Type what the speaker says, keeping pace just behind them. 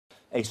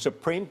A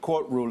Supreme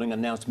Court ruling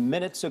announced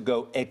minutes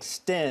ago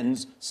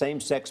extends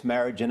same-sex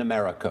marriage in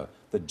America.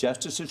 The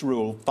justices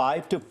ruled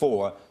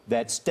 5-4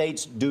 that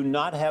states do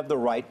not have the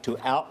right to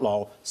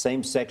outlaw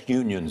same-sex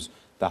unions.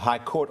 The High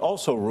Court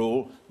also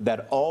ruled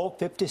that all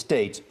 50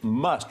 states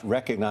must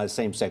recognize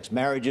same-sex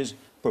marriages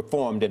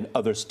performed in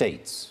other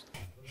states.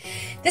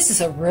 This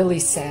is a really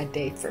sad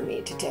day for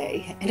me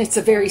today, and it's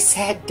a very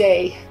sad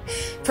day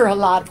for a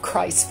lot of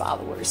Christ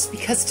followers,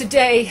 because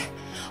today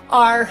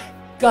our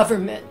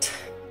government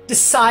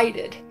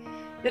decided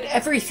that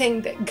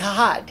everything that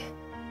God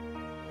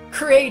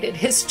created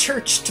His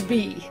church to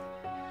be,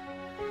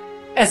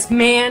 as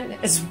man,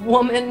 as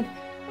woman,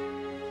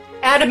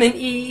 Adam and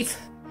Eve,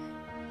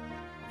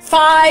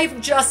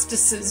 5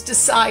 justices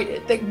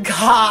decided that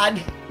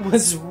God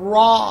was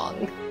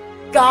wrong.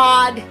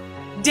 God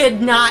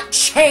did not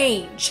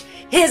change.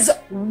 His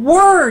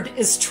word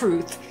is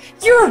truth.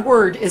 Your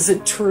word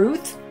isn't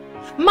truth.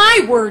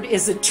 My word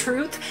isn't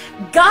truth.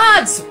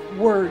 God's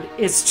word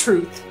is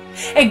truth.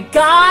 And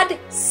God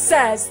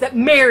says that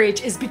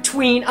marriage is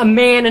between a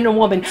man and a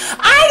woman.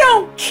 I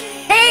don't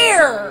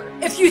care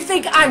if you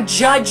think I'm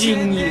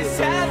judging you. This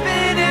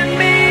happened to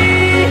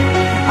me.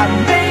 I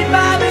made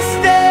my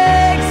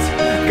mistakes.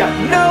 Got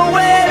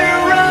nowhere to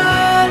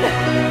run.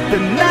 The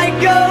night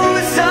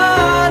goes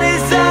on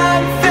as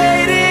I'm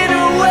fading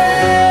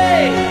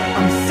away.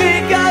 I'm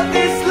sick of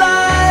this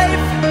life.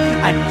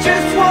 I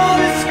just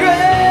want to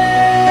scream.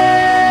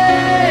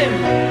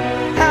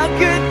 How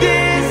could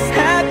this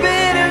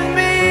happen to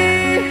me?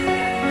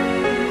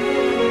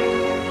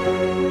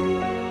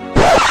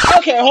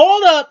 Okay,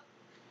 hold up.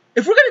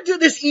 If we're gonna do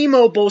this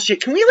emo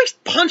bullshit, can we at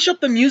least punch up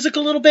the music a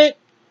little bit?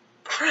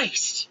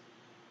 Christ.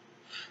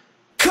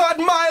 Cut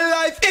my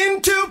life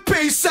into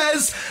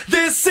pieces.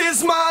 This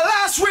is my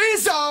last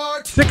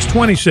resort.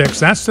 626,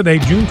 that's today,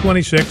 June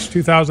 26,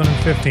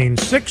 2015.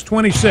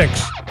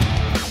 626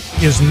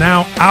 is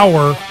now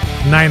our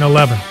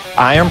 9/11.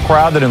 I am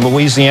proud that in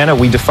Louisiana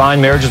we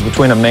define marriages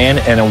between a man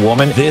and a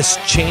woman. This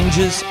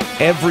changes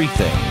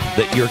everything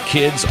that your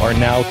kids are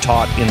now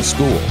taught in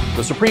school.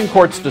 The Supreme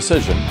Court's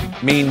decision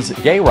means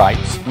gay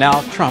rights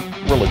now trump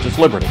religious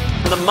liberty.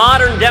 The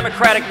modern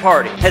Democratic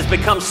Party has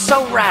become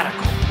so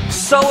radical,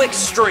 so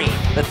extreme,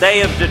 that they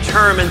have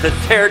determined that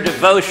their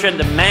devotion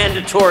to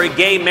mandatory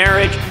gay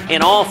marriage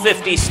in all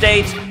 50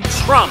 states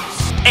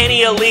trumps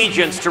any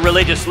allegiance to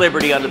religious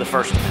liberty under the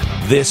First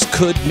Amendment. This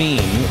could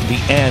mean the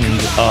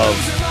end of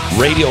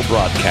radio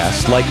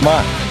broadcasts like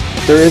mine.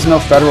 There is no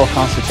federal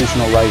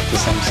constitutional right to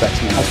same-sex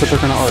marriage. That's what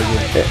they're going to argue.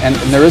 And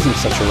there isn't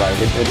such a right.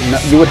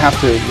 You would have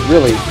to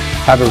really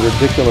have a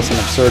ridiculous and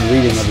absurd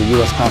reading of the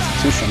U.S.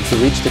 Constitution to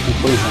reach the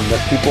conclusion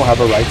that people have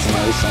a right to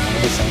marry someone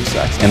of the same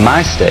sex. In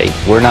my state,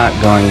 we're not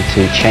going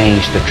to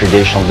change the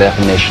traditional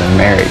definition of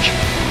marriage.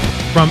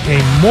 From a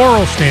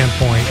moral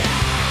standpoint,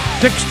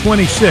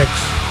 626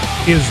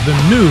 is the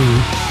new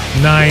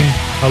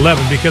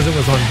 9/11, because it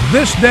was on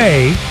this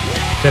day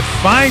that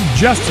 5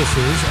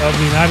 justices of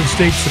the United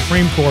States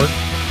Supreme Court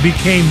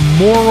became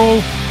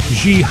moral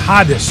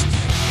jihadists.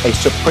 A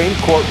Supreme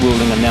Court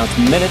ruling announced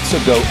minutes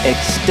ago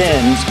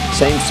extends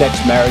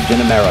same-sex marriage in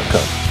America.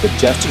 The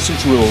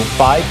justices ruled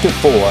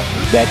 5-4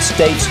 that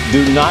states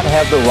do not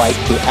have the right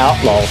to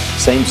outlaw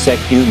same-sex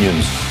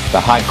unions.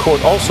 The High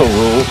Court also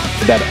ruled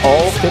that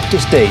all 50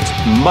 states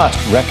must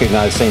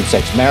recognize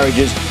same-sex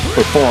marriages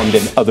performed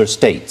in other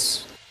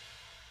states.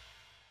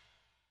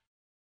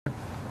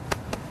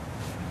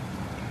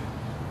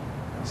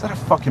 Is that a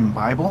fucking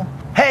Bible?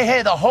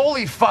 Hey, the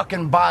holy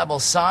fucking Bible,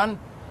 son.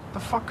 What the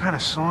fuck kind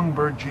of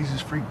songbird Jesus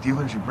freak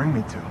dealers you bring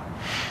me to?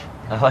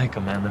 I like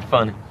them, man. They're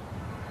funny.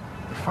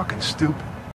 They're fucking stupid.